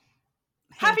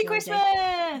Happy Jodie.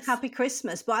 Christmas! Happy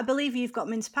Christmas. But I believe you've got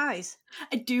mince pies.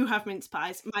 I do have mince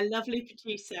pies. My lovely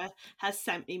producer has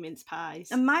sent me mince pies.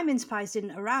 And my mince pies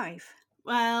didn't arrive.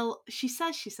 Well, she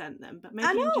says she sent them, but maybe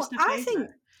I know. you're just a favourite.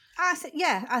 I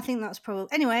think that's probably...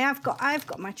 Anyway, I've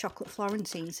got my chocolate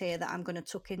Florentines here that I'm going to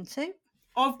tuck into.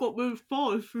 I've got mince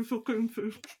pies for fucking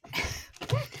food.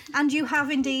 And you have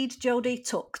indeed, Jodie,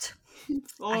 tucked.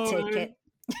 I take it.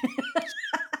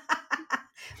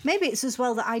 Maybe it's as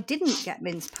well that I didn't get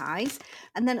mince pies,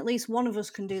 and then at least one of us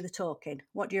can do the talking.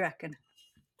 What do you reckon?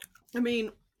 I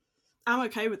mean, I'm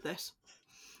okay with this.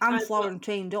 I'm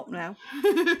Florentined up now.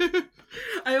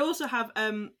 I also have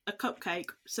a cupcake,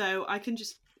 so I can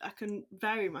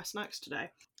vary my snacks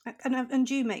today. And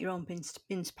do you make your own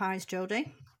mince pies,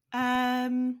 Jodie?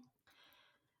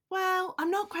 Well,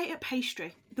 I'm not great at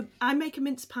pastry. I make a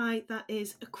mince pie that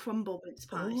is a crumble mince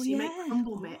pie. Oh, so you make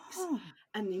crumble mix,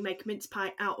 and you make a mince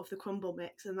pie out of the crumble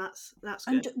mix, and that's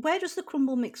good. And where does the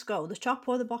crumble mix go? The top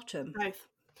or the bottom? Both.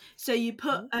 So you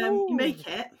put you make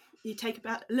it. You take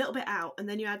about a little bit out, and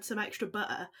then you add some extra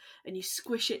butter, and you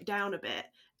squish it down a bit,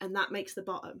 and that makes the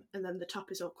bottom, and then the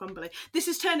top is all crumbly. This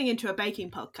is turning into a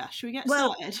baking podcast. Should we get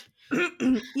started?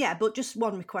 Yeah, but just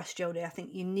one request, Jodie. I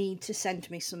think you need to send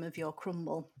me some of your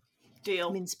crumble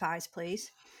mince pies,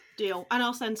 please. Deal. And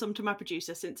I'll send some to my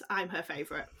producer since I'm her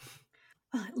favourite.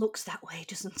 Well, it looks that way,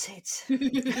 doesn't it?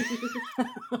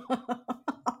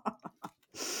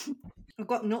 I've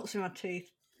got nuts in my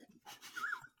teeth.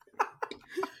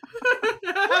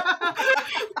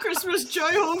 Christmas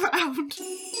joy all round.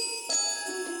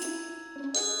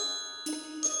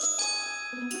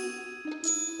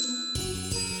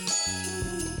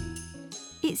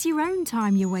 It's your own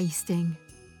time you're wasting.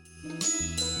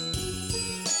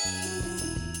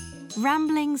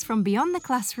 Ramblings from beyond the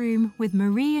classroom with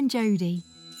Marie and Jodie.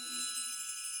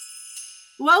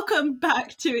 Welcome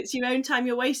back to It's Your Own Time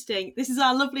You're Wasting. This is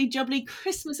our lovely jubbly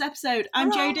Christmas episode.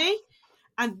 I'm Jodie,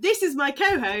 and this is my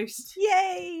co-host.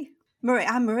 Yay! Marie,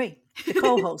 I'm Marie, the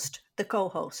co-host. The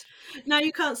co-host. Now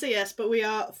you can't see us, but we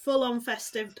are full on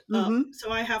festive up.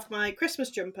 So I have my Christmas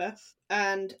jumper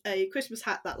and a Christmas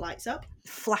hat that lights up.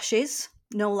 Flashes,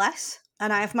 no less.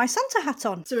 And I have my Santa hat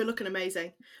on. So we're looking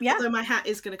amazing. Yeah. Although my hat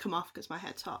is going to come off because my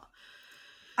head's hot.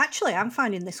 Actually, I'm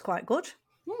finding this quite good.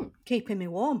 Keeping me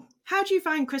warm. How do you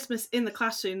find Christmas in the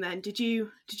classroom then? Did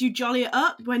you jolly it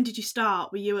up? When did you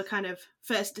start? Were you a kind of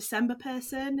 1st December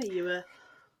person? Are you a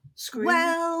Scrooge?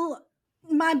 Well,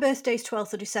 my birthday's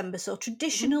 12th of December, so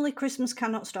traditionally Christmas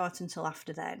cannot start until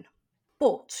after then.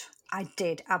 But I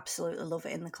did absolutely love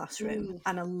it in the classroom,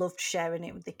 and I loved sharing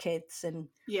it with the kids. And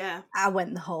yeah, I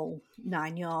went the whole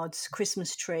 9 yards,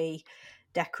 Christmas tree,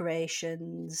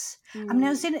 decorations. I mean, I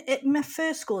was in my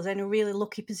first school. I was in a really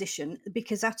lucky position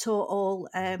because I taught all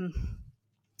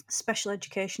special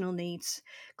educational needs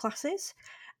classes,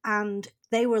 and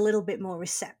they were a little bit more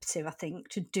receptive, I think,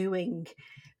 to doing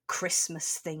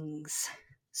Christmas things.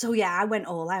 So yeah, I went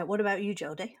all out. What about you,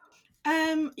 Jodie?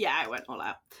 Yeah, I went all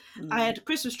out. I had a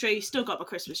Christmas tree, still got my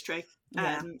Christmas tree.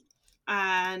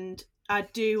 And I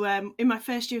do in my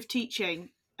first year of teaching,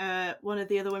 one of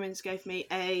the other women's gave me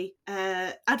a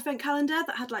advent calendar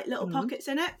that had like little pockets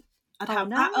in it. I'd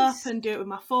have that up and do it with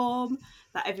my form,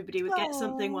 that everybody would get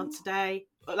something once a day.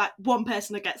 Like one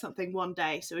person would get something one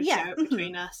day, so we'd share it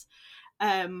between us.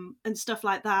 And stuff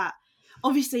like that.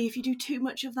 Obviously, if you do too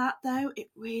much of that, though, it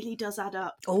really does add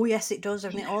up. Oh, yes, it does. I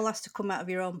mean, it all has to come out of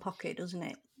your own pocket, doesn't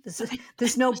it?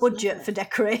 There's no budget for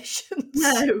decorations.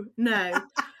 No.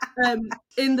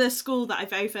 In the school that I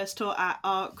very first taught at,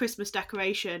 our Christmas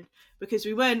decoration, because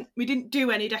we didn't do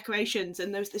any decorations,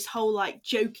 and there was this whole like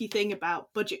jokey thing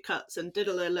about budget cuts and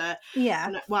diddle-la-la,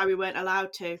 and why we weren't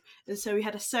allowed to. And so we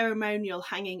had a ceremonial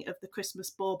hanging of the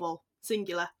Christmas bauble,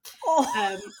 singular.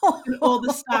 And all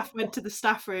the staff went to the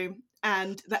staff room,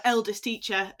 and the eldest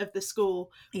teacher of the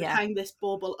school would hang this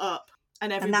bauble up,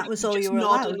 and everybody that was all would just you were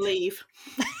nod allowed. and leave.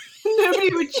 Nobody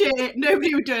would cheer,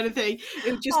 nobody would do anything.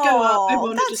 It would just go up.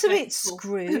 Everyone That's would just a bit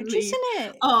Scrooge, isn't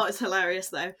it? Oh, it's hilarious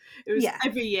though. It was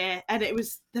every year, and there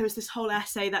was this whole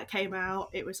essay that came out.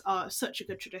 It was such a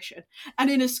good tradition, and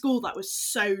in a school that was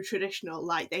so traditional,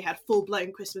 like they had full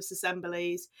blown Christmas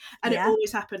assemblies, and it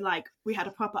always happened like we had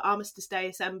a proper Armistice Day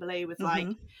assembly with like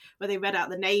where they read out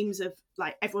the names of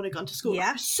like everyone had gone to school.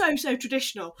 It was so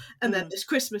traditional, and then this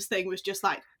Christmas thing was just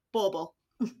like bauble.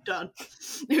 Done.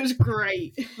 It was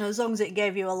great. As long as it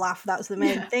gave you a laugh, that's the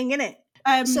main thing, isn't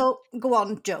it? So go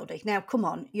on, Jodie. Now, come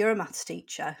on. You're a maths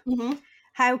teacher.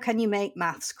 How can you make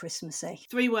maths Christmassy?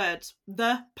 3 words.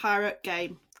 The Pirate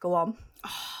Game. Go on.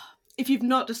 If you've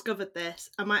not discovered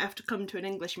this, I might have to come to an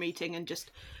English meeting and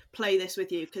just play this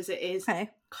with you because it is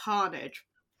carnage.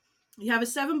 You have a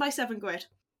 7x7 grid.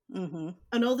 Mm-hmm.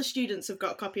 And all the students have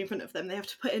got a copy in front of them. They have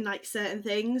to put in like certain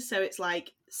things. So it's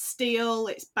like steel,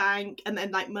 it's bank, and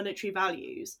then like monetary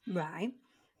values. Right.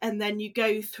 And then you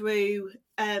go through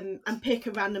and pick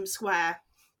a random square.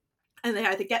 And they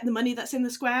either get the money that's in the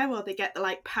square or they get the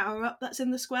like power up that's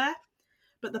in the square.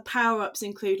 But the power ups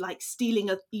include like stealing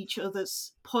each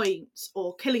other's points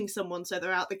or killing someone so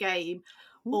they're out the game.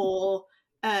 Ooh. Or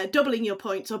doubling your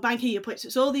points or banking your points.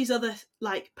 It's all these other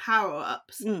like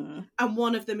power-ups, and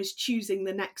one of them is choosing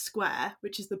the next square,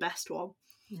 which is the best one.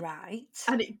 Right.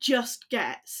 And it just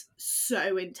gets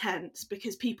so intense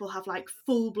because people have like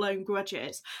full-blown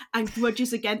grudges and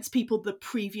grudges against people the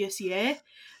previous year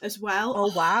as well.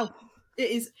 Oh, wow. It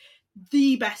is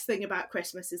the best thing about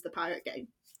Christmas is the pirate game.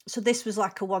 So this was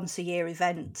like a once-a-year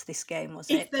event, this game, was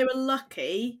it? If they were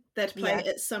lucky, they'd play it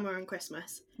at summer and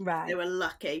Christmas. Right. They were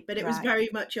lucky, but it was very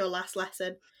much your last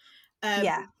lesson.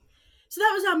 Yeah. So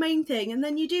that was our main thing. And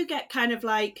then you do get kind of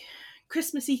like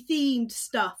Christmassy themed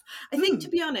stuff. I think, to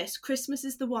be honest, Christmas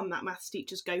is the one that maths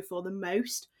teachers go for the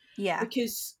most. Yeah.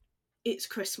 Because it's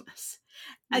Christmas.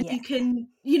 And you can,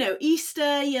 you know,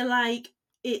 Easter, you're like,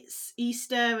 it's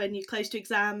Easter and you're close to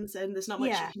exams and there's not much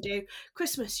you can do.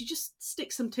 Christmas, you just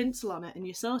stick some tinsel on it and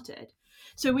you're sorted.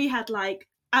 So we had like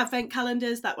advent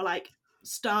calendars that were like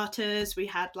starters. We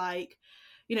had like,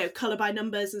 you know, colour by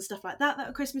numbers and stuff like that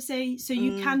were Christmassy. So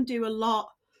you can do a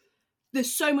lot.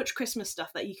 There's so much Christmas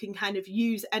stuff that you can kind of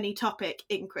use any topic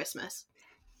in Christmas.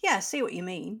 Yeah, I see what you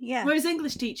mean. Yeah. Whereas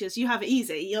English teachers, you have it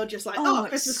easy. You're just like,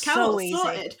 Christmas so Carol,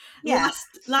 sorted. easy. Yeah.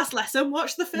 Last lesson,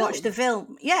 watch the film. Watch the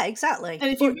film. Yeah, exactly.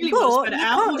 And if you really want to spread it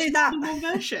out, watch that. one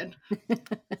version.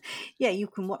 Yeah, you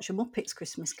can watch a Muppets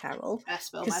Christmas Carol.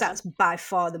 Best film because ever. that's by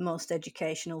far the most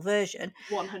educational version.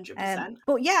 100%.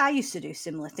 But yeah, I used to do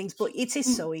similar things. But it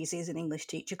is so easy as an English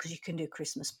teacher because you can do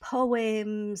Christmas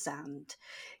poems and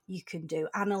you can do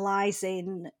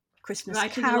analysing Christmas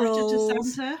carols. A letter to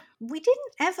Santa. We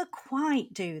didn't ever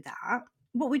quite do that,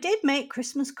 but we did make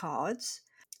Christmas cards,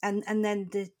 and then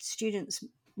the students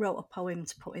wrote a poem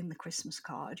to put in the Christmas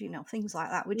card, you know, things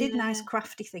like that. We did nice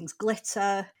crafty things,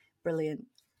 glitter, brilliant.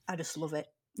 I just love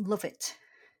it.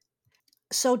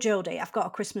 So Jodie, I've got a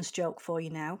Christmas joke for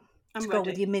you now. I'm to ready. Go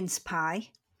with your mince pie.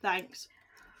 Thanks.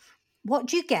 What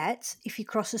do you get if you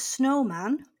cross a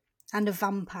snowman and a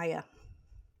vampire?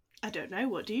 I don't know.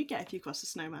 What do you get if you cross a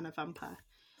snowman and a vampire?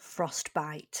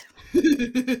 Frostbite.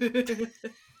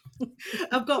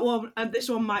 I've got one, and this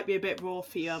one might be a bit raw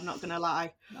for you, I'm not going to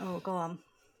lie. Oh, go on.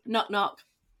 Knock, knock.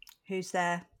 Who's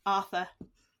there? Arthur.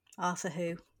 Arthur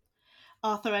who?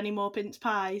 Arthur, any more pince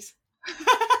pies?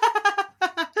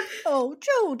 Oh,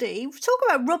 Jodie, talk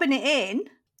about rubbing it in.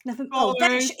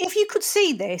 If you could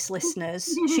see this,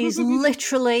 listeners, she's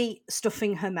literally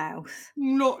stuffing her mouth.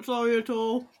 Not sorry at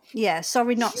all. Yeah,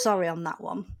 sorry, not sorry on that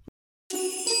one.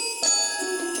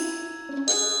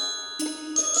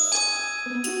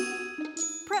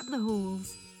 Prep the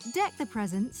halls, deck the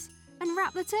presents, and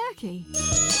wrap the turkey.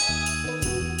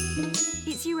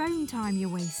 It's your own time you're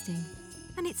wasting,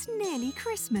 and it's nearly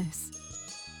Christmas.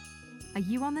 Are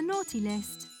you on the naughty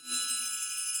list?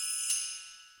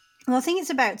 Well, I think it's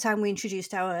about time we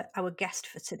introduced our guest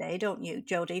for today, don't you,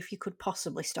 Jodie? If you could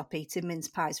possibly stop eating mince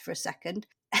pies for a second.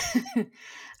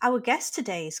 Our guest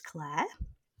today is Claire.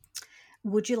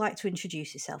 Would you like to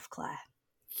introduce yourself, Claire?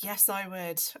 Yes, I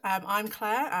would. I'm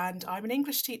Claire, and I'm an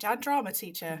English teacher and drama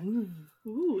teacher.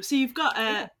 Ooh, so you've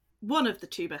got one of the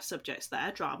two best subjects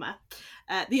there, drama.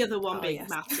 The other one being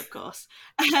maths, of course.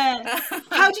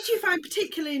 How did you find,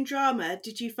 particularly in drama,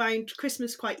 did you find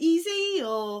Christmas quite easy,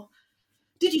 or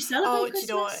did you celebrate Christmas?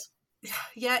 Do you know what?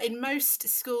 Yeah, in most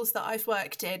schools that I've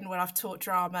worked in when I've taught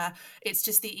drama, it's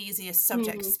just the easiest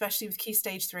subject, especially with Key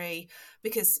Stage 3,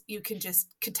 because you can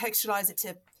just contextualise it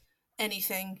to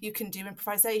anything. You can do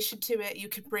improvisation to it. You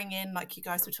can bring in, like you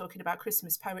guys were talking about,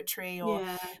 Christmas poetry or,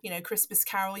 you know, Christmas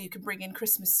Carol. You can bring in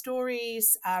Christmas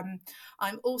stories. I'm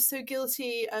also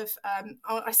guilty of,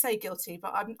 I say guilty,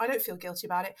 but I don't feel guilty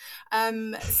about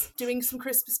it, doing some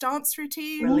Christmas dance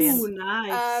routines. Brilliant. Ooh,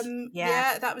 nice.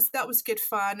 Yeah, that was good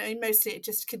fun. I mean, mostly it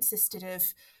just consisted of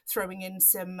throwing in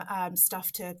some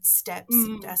stuff to steps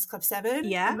and S Club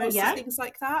 7, and most things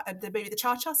like that, and maybe the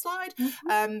cha-cha slide.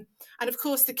 And of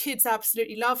course the kids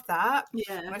absolutely loved that,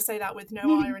 and I say that with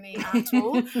no irony at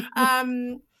all.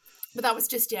 But that was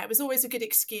just, it was always a good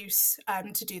excuse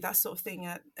to do that sort of thing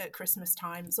at Christmas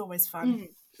time. It's always fun.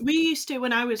 We used to,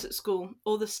 when I was at school,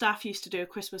 all the staff used to do a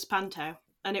Christmas panto,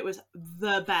 and it was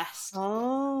the best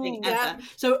thing ever.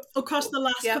 So across the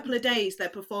last couple of days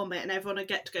they'd perform it and everyone would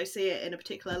get to go see it in a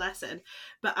particular lesson.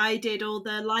 But I did all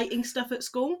the lighting stuff at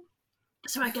school.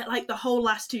 So I get like the whole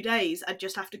last 2 days, I'd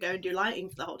just have to go and do lighting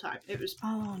for the whole time. It was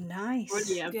nice.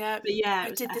 brilliant. Yeah, but yeah,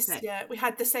 I did this. Yeah, we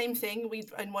had the same thing. We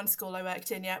in one school I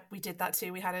worked in. Yeah, we did that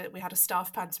too. We had a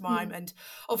staff pantomime, and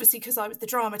obviously because I was the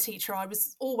drama teacher, I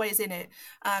was always in it.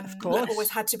 Of course, always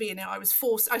had to be in it. I was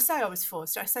forced. I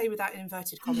say without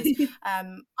inverted commas.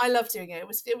 I loved doing it.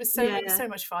 It was so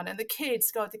much fun, and the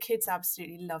kids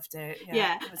absolutely loved it.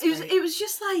 Yeah, it was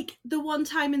just like the one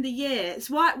time in the year. It's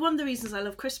one of the reasons I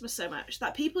love Christmas so much,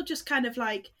 that people just kind of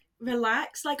like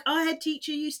relax. Like our head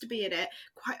teacher used to be in it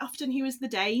quite often. He was the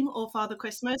Dame or Father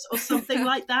Christmas or something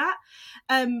like that,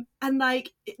 and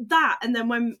like that. And then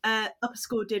when upper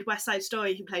school did West Side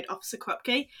Story, he played Officer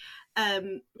Krupke,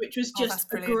 which was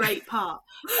just a great part.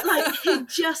 Like he'd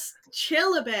just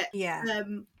chill a bit.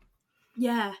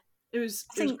 It was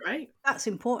great. That's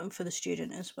important for the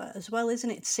student as well, isn't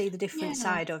it? To see the different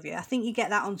side of you. I think you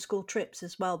get that on school trips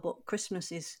as well, but Christmas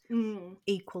is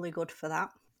equally good for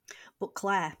that. But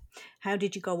Claire, how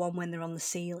did you go on when they're on the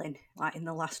ceiling, like in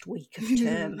the last week of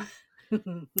term?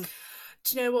 Do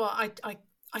you know what?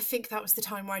 I think that was the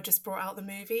time where I just brought out the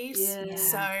movies. Yeah.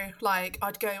 So like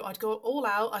I'd go all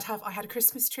out. I had a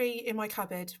Christmas tree in my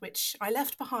cupboard, which I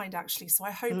left behind actually. So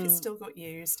I hope it still got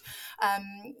used.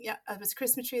 There was a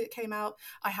Christmas tree that came out.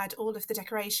 I had all of the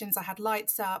decorations. I had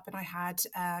lights up, and I had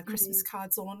Christmas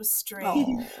cards all on a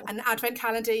string. And advent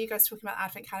calendar. You guys talking about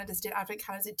advent calendars? Advent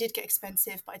calendars? It did get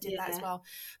expensive, but I did that as well.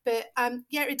 But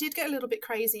it did get a little bit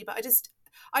crazy. But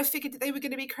I figured that they were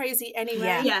going to be crazy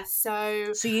anyway. Yeah.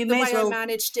 So you may as well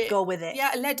managed it. Go with it. Yeah,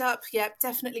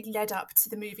 definitely led up to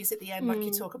the movies at the end. Like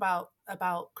you talk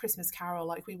about Christmas Carol,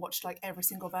 like we watched like every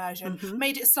single version.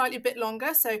 Made it slightly a bit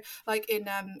longer. So like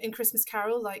in Christmas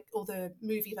Carol, like all the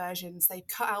movie versions, they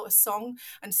cut out a song,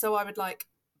 and so I would like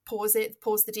pause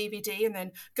the DVD and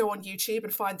then go on YouTube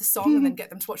and find the song and then get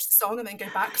them to watch the song and then go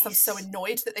back because I'm so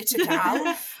annoyed that they took it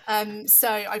out. So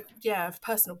I have a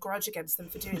personal grudge against them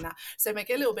for doing that. So make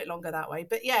it a little bit longer that way.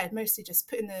 But yeah, mostly just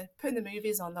putting the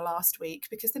movies on the last week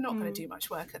because they're not going to do much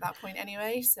work at that point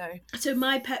anyway. So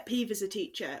my pet peeve as a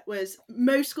teacher was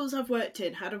most schools I've worked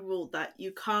in had a rule that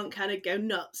you can't kind of go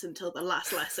nuts until the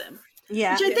last lesson.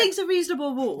 Yeah. Which I think is a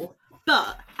reasonable rule.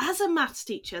 But as a maths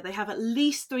teacher, they have at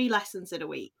least 3 lessons in a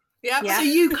week. Yeah. So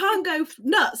you can't go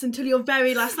nuts until your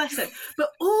very last lesson. But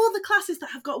all the classes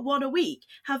that have got 1 a week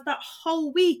have that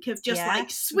whole week of just like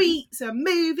sweets and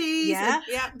movies.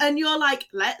 And you're like,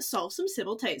 let's solve some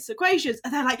simultaneous equations.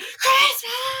 And they're like,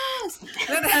 Christmas!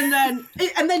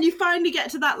 and then you finally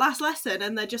get to that last lesson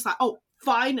and they're just like, oh,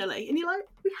 finally. And you're like,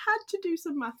 we had to do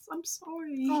some maths. I'm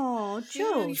sorry. Oh,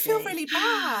 Joe. You feel really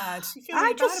bad. You feel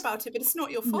really bad about it, but it's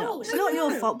not your fault. No, it's not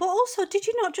your fault. But also, did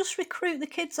you not just recruit the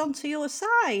kids onto your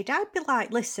side? I'd be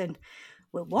like, listen,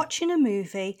 we're watching a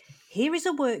movie. Here is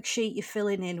a worksheet you're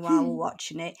filling in while we're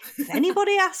watching it. If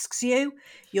anybody asks you,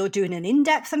 you're doing an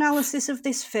in-depth analysis of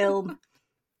this film.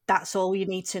 That's all you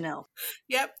need to know.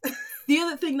 Yep. The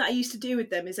other thing that I used to do with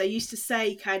them is I used to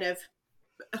say kind of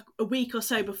a week or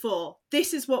so before,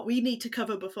 this is what we need to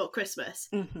cover before Christmas.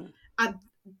 And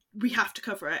we have to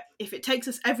cover it. If it takes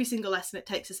us every single lesson, it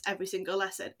takes us every single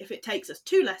lesson. If it takes us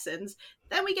 2 lessons,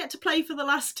 then we get to play for the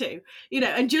last 2,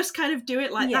 and just kind of do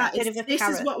it like that. This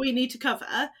is what we need to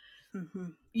cover.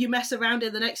 You mess around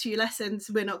in the next few lessons,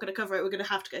 we're not going to cover it. We're going to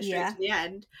have to go straight to the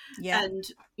end. And,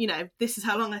 this is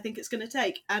how long I think it's going to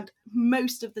take. And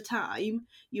most of the time,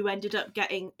 you ended up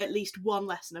getting at least 1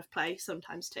 lesson of play,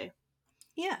 sometimes 2.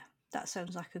 Yeah, that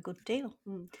sounds like a good deal.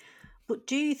 But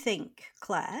do you think,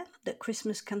 Claire, that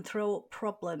Christmas can throw up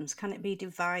problems? Can it be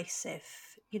divisive?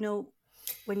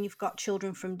 When you've got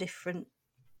children from different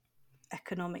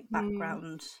economic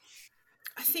backgrounds?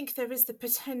 I think there is the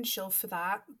potential for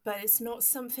that, but it's not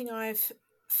something I've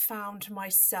found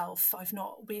myself.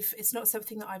 It's not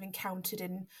something that I've encountered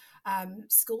in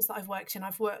schools that I've worked in.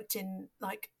 I've worked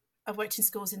in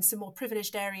schools in some more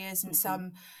privileged areas and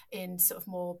some in sort of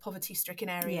more poverty-stricken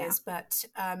areas, but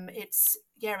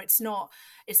it's not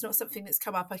something that's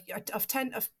come up.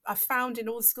 I've found in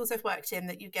all the schools I've worked in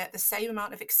that you get the same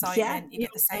amount of excitement, you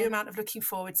get the same amount of looking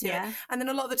forward to it, and then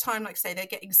a lot of the time, like say, they're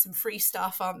getting some free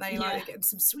stuff, aren't they? Like they're getting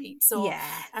some sweets, or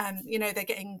they're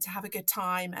getting to have a good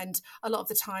time, and a lot of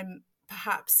the time,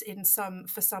 perhaps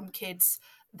for some kids,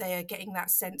 they are getting that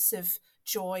sense of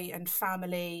joy and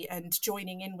family and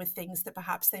joining in with things that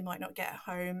perhaps they might not get at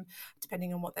home,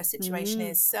 depending on what their situation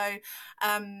is. So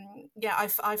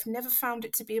I've never found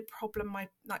it to be a problem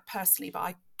personally, but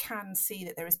I can see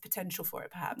that there is potential for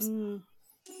it perhaps.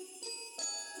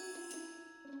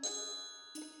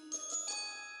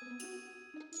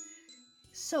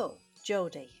 So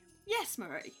Jodie, Yes,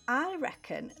 Marie. I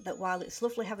reckon that while it's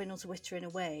lovely having us wittering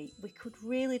away, we could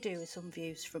really do with some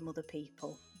views from other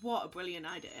people. What a brilliant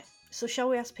idea. So shall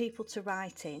we ask people to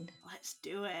write in? Let's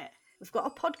do it. We've got a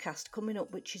podcast coming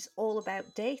up which is all about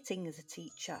dating as a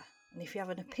teacher. And if you have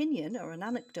an opinion or an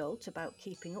anecdote about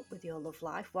keeping up with your love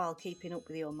life while keeping up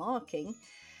with your marking,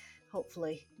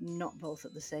 hopefully not both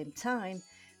at the same time,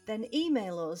 then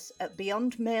email us at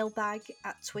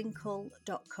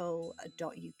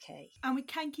beyondmailbag@twinkle.co.uk. And we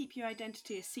can keep your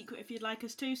identity a secret if you'd like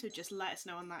us to, so just let us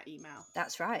know on that email.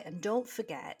 That's right, and don't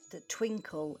forget that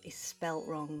Twinkle is spelt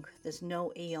wrong. There's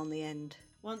no E on the end.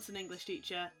 Once an English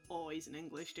teacher, always an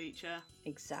English teacher.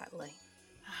 Exactly.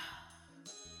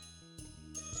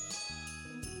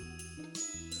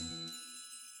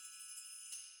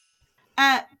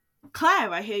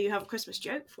 Claire, I hear you have a Christmas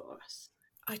joke for us.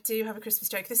 I do have a Christmas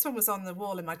joke. This one was on the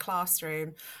wall in my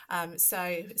classroom, so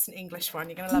it's an English one.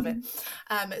 You're going to love it.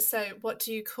 So what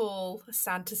do you call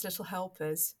Santa's little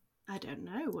helpers? I don't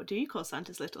know. What do you call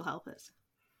Santa's little helpers?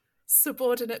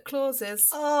 Subordinate clauses.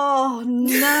 Oh,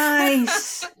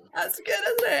 nice. That's good,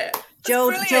 isn't it?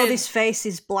 Jodie's face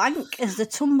is blank as the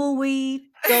tumbleweed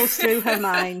goes through her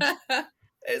mind.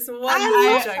 It's a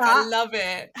wonderful joke. I love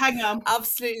it. Hang on.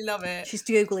 Absolutely love it. She's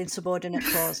Googling subordinate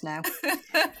clause now.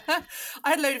 I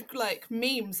had a load of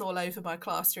memes all over my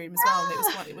classroom as well.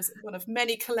 And it was one of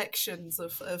many collections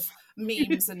of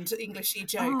memes and Englishy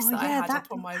jokes I had up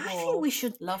on my wall. I think we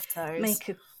should Loved those. make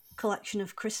a collection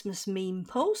of Christmas meme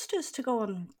posters to go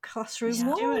on classroom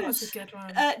walls. That's a good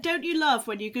one. Don't you love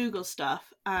when you Google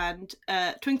stuff and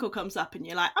Twinkle comes up and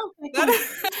you're like, oh, cool.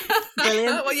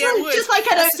 Brilliant. Well, yeah, it would. Just like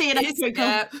I don't see it as Twinkle.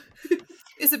 Yeah.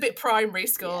 It's a bit primary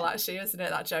school, actually, isn't it,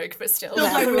 that joke? But still.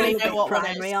 Feels like They're really all a know bit what one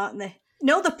primary, is. aren't they?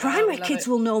 No, the primary love kids it.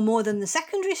 will know more than the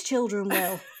secondary children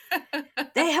will.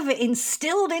 They have it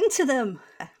instilled into them.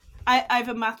 I have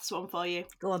a maths one for you.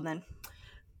 Go on then.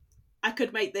 I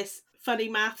could make this funny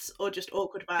maths or just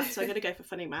awkward maths, so I'm going to go for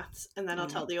funny maths, and then I'll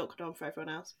tell the awkward one for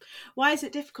everyone else. Why is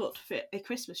it difficult to fit a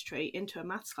Christmas tree into a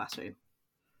maths classroom?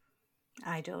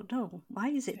 I don't know. Why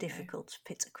is it difficult to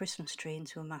fit a Christmas tree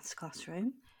into a maths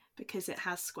classroom? Because it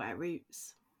has square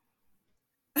roots.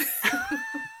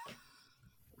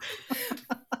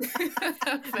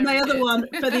 My other one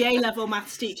for the A-level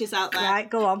maths teachers out there. Right,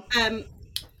 go on.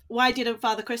 Why didn't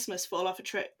Father Christmas fall off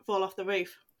the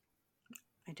roof?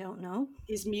 I don't know.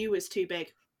 His mew was too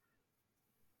big.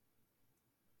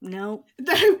 No.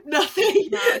 No, nothing.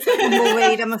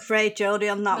 Tumbleweed, I'm afraid,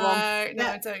 Jodie, on that one. No,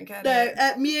 I don't get No,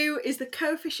 it. mu is the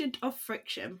coefficient of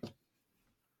friction.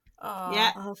 Oh,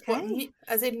 Yeah. Okay.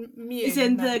 As in mew. It's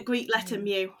in the Greek letter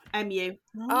mu, mu.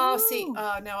 Oh, see.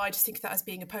 Oh, no, I just think of that as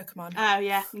being a Pokemon. Oh,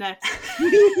 yeah, no.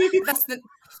 That's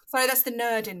the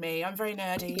nerd in me. I'm very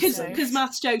nerdy. Because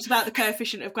maths jokes about the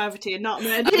coefficient of gravity and not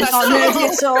nerdy. That's Not nerdy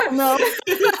at all, no.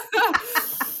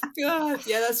 God,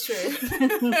 yeah, that's true.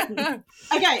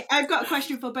 Okay, I've got a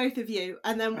question for both of you,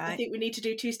 and then I Right. think we need to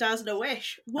do 2 stars and a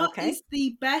wish. What Okay. is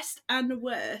the best and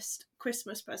worst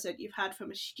Christmas present you've had from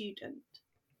a student?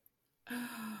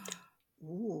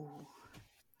 Ooh.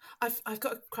 I've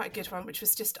got quite a good one, which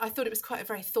was I thought it was quite a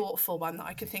very thoughtful one that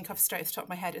I could think of straight off the top of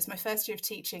my head. It was my first year of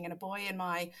teaching, and a boy in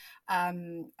my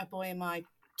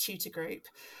tutor group,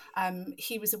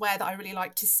 he was aware that I really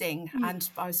liked to sing, and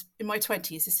I was in my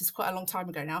 20s. This is quite a long time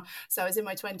ago now, so I was in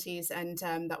my 20s, and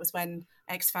that was when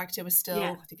X Factor was still,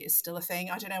 I think it's still a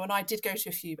thing, I don't know, and I did go to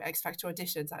a few X Factor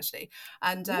auditions actually,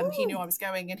 and he knew I was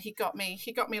going, and he got me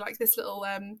like this little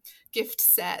gift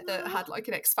set that had like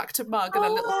an X Factor mug and a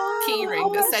little key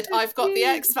ring that said, "I've got the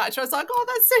X Factor." I was like, oh,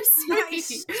 that's so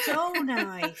sweet. That's so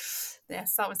nice.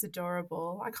 Yes, that was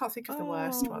adorable. I can't think of the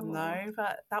worst one though,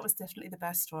 but that was definitely the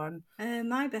best one.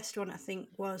 My best one, I think,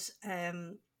 was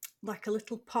like a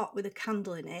little pot with a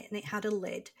candle in it, and it had a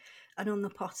lid, and on the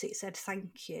pot it said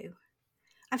 "thank you."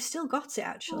 I've still got it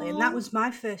actually, and that was my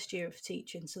first year of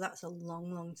teaching, so that's a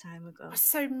long, long time ago. It's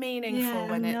so meaningful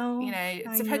when I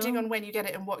depending know. on when you get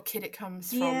it and what kid it comes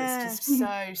from. Yeah. It's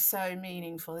just so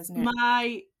meaningful, isn't it?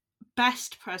 My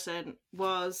best present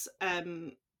was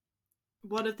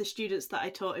one of the students that I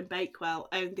taught in Bakewell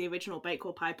owned the original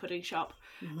Bakewell pie pudding shop,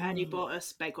 and he bought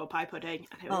us Bakewell pie pudding,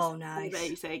 and it was nice.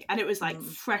 amazing, and it was like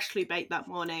freshly baked that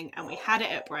morning, and we had it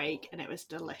at break, and it was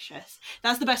delicious.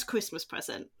 That's the best Christmas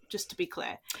present, just to be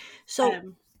clear.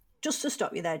 So, just to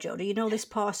stop you there, Jodie, you know this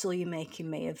parcel you're making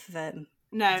me of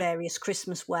No. various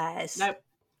Christmas wares? Nope.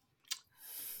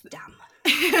 Damn.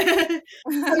 I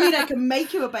mean, I can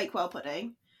make you a Bakewell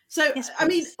pudding. So, Yes, I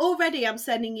mean, please. already I'm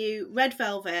sending you red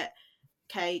velvet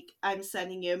cake, I'm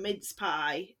sending you a mince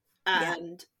pie,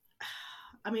 and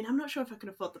I mean, I'm not sure if I can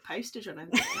afford the postage on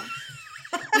anything else.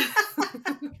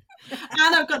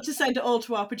 And I've got to send it all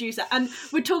to our producer. And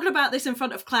we're talking about this in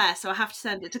front of Claire, so I have to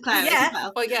send it to Claire as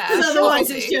well. Well, yeah. Because otherwise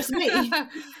it's obviously. just me.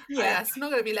 Yeah, it's not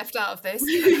going to be left out of this.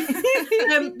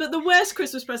 But the worst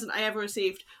Christmas present I ever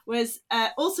received was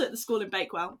also at the school in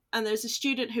Bakewell. And there's a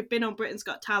student who'd been on Britain's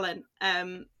Got Talent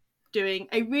doing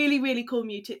a really, really cool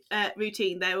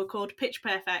routine. They were called Pitch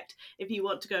Perfect, if you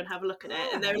want to go and have a look at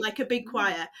it. And they were like a big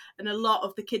choir, and a lot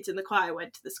of the kids in the choir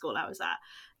went to the school I was at.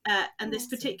 And this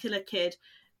particular kid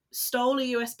stole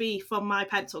a USB from my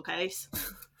pencil case,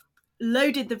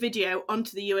 loaded the video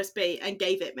onto the USB and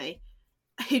gave it me.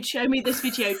 He'd shown me this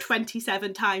video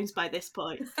 27 times by this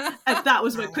point. And that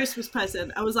was my Christmas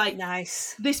present. I was like,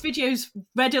 nice. This video's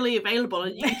readily available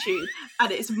on YouTube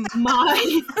and it's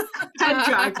my pen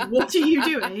drive. What are you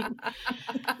doing?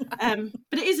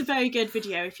 But it is a very good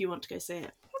video if you want to go see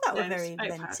it. Well, that was very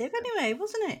inventive anyway,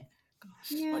 wasn't it?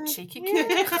 Yeah. What cheeky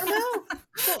kid. I know.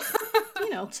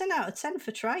 But, 10 out of 10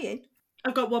 for trying.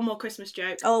 I've got one more Christmas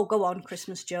joke. Oh, go on,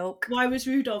 Christmas joke. Why was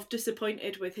Rudolph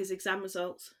disappointed with his exam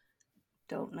results?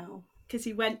 Don't know. Because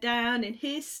he went down in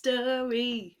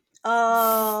history.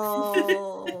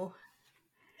 Oh.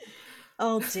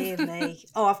 Oh, dear me.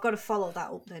 Oh, I've got to follow that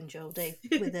up then, Jodie,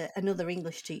 with another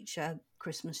English teacher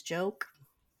Christmas joke.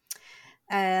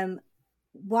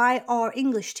 Why are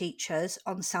English teachers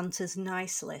on Santa's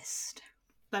nice list?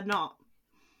 They're not.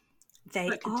 They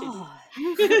are.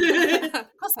 Of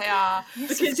course they are.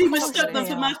 Yes, because he was stuck there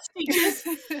for maths teachers.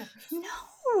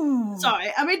 No.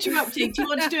 Sorry, I'm interrupting. Do you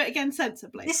want to do it again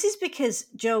sensibly? This is because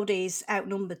Jodie's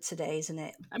outnumbered today, isn't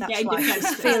it? That's why defensive.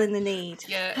 she's feeling the need.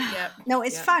 Yeah. No,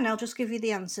 it's fine. I'll just give you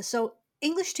the answer. So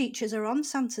English teachers are on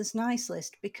Santa's nice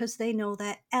list because they know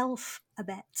their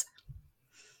alphabet.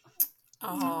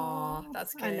 Oh,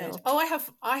 that's good. I know. Oh,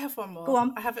 I have one more. Go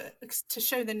on. I have to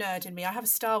show the nerd in me. I have a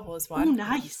Star Wars one. Oh,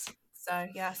 nice. So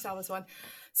yeah, Star Wars one.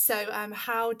 So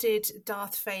how did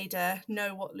Darth Vader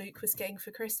know what Luke was getting for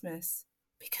Christmas?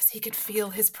 Because he could feel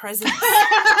his presence. That's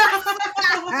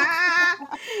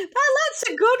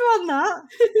a good one, that.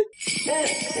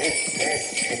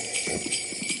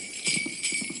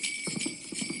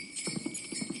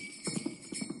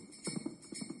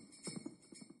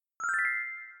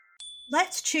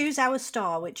 Let's choose our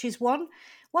star, which is one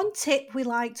tip we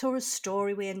liked or a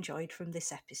story we enjoyed from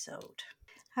this episode.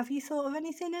 Have you thought of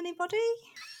anything, anybody?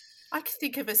 I could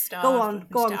think of a star. Go on,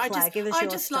 Claire, give us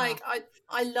your star.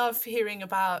 I love hearing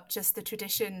about just the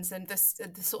traditions and the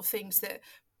sort of things that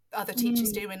other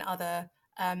teachers do in other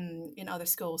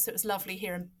schools. So it was lovely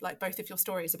hearing like both of your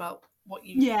stories about what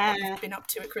you've been up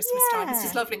to at Christmas time. This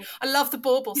is lovely. I love the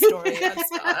bauble story.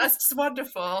 That's just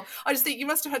wonderful. I just think you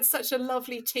must have had such a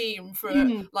lovely team for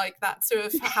like that to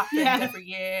have happened every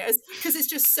year, because it's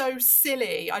just so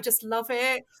silly. I just love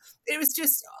it. It was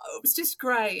just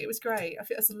great. It was great. I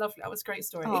think that was a great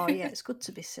story. Oh yeah, it's good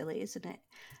to be silly, isn't it?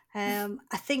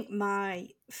 I think my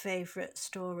favourite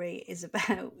story is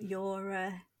about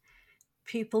your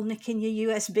pupil nicking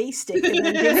your USB stick and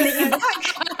then giving it you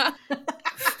back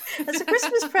as a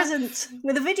Christmas present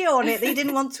with a video on it that you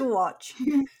didn't want to watch.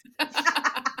 I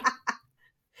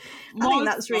think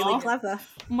that's really clever.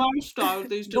 My style,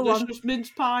 these delicious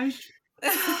mince pies.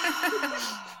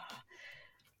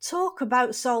 Talk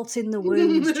about salt in the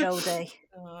wounds, Jodie.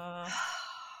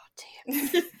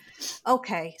 Dear.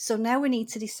 Okay, so now we need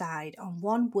to decide on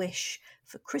one wish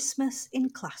for Christmas in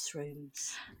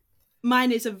classrooms.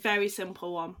 Mine is a very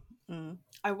simple one.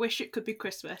 I wish it could be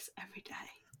Christmas every day.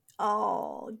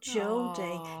 Oh,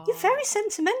 Jodie. You're very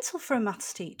sentimental for a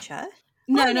maths teacher.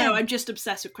 No, I'm just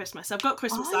obsessed with Christmas. I've got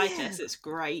Christmas-itis. It's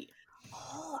great.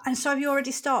 Oh, and so have you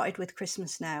already started with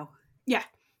Christmas now? Yeah.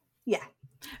 Yeah,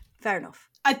 fair enough.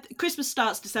 Christmas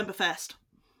starts December 1st,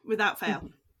 without fail.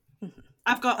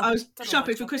 I was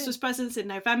shopping for Christmas presents in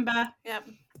November. Yep.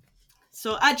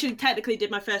 So I actually technically did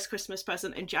my first Christmas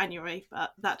present in January,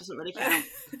 but that doesn't really count.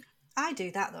 I do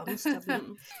that though, must have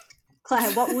you.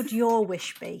 Claire, what would your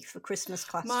wish be for Christmas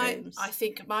classrooms? I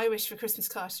think my wish for Christmas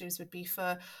classrooms would be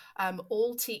for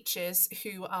all teachers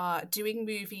who are doing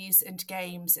movies and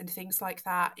games and things like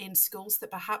that in schools that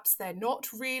perhaps they're not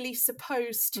really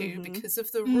supposed to because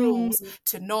of the rules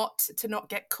to not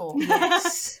get caught.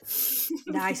 Yes.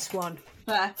 Nice one.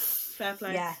 Fair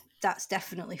play. Yeah, that's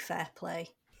definitely fair play.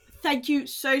 Thank you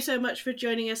so much for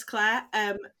joining us, Claire.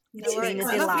 It's been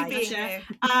a delight.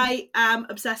 I am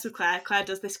obsessed with Claire. Claire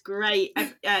does this great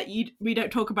We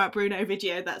Don't Talk About Bruno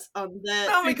video that's on the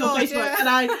Facebook, and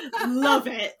I love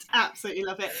it. Absolutely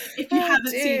love it. If you haven't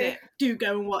seen it, do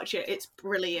go and watch it. It's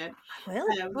brilliant.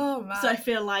 I will. Man. So I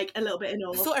feel like a little bit in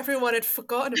awe. I thought everyone had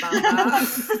forgotten about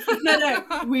that.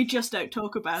 No, we just don't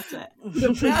talk about it.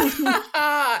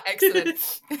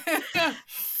 Excellent.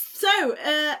 So,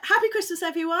 happy Christmas,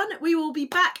 everyone. We will be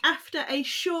back after a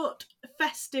short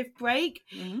festive break.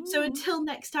 So until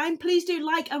next time, please do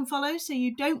like and follow so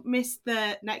you don't miss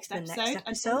the next episode.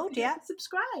 And yeah.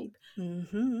 Subscribe.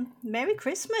 Merry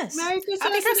Christmas. Merry Christmas.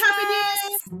 Happy Christmas. And Happy New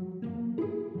Year.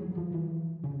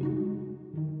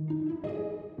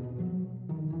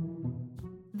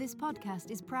 This podcast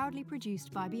is proudly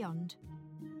produced by Beyond.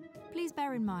 Please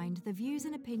bear in mind the views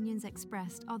and opinions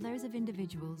expressed are those of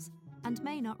individuals and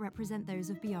may not represent those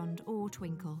of Beyond or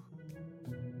Twinkle.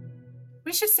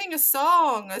 We should sing a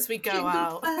song as we go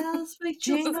out.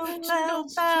 Jingle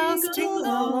bells, jingle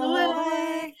all the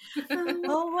way.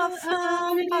 Oh, what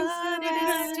fun it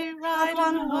is to ride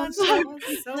on a one-horse.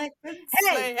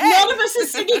 Hey, none of us are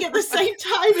singing at the same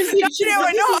time as each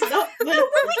other. No, we're not.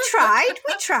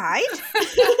 We tried.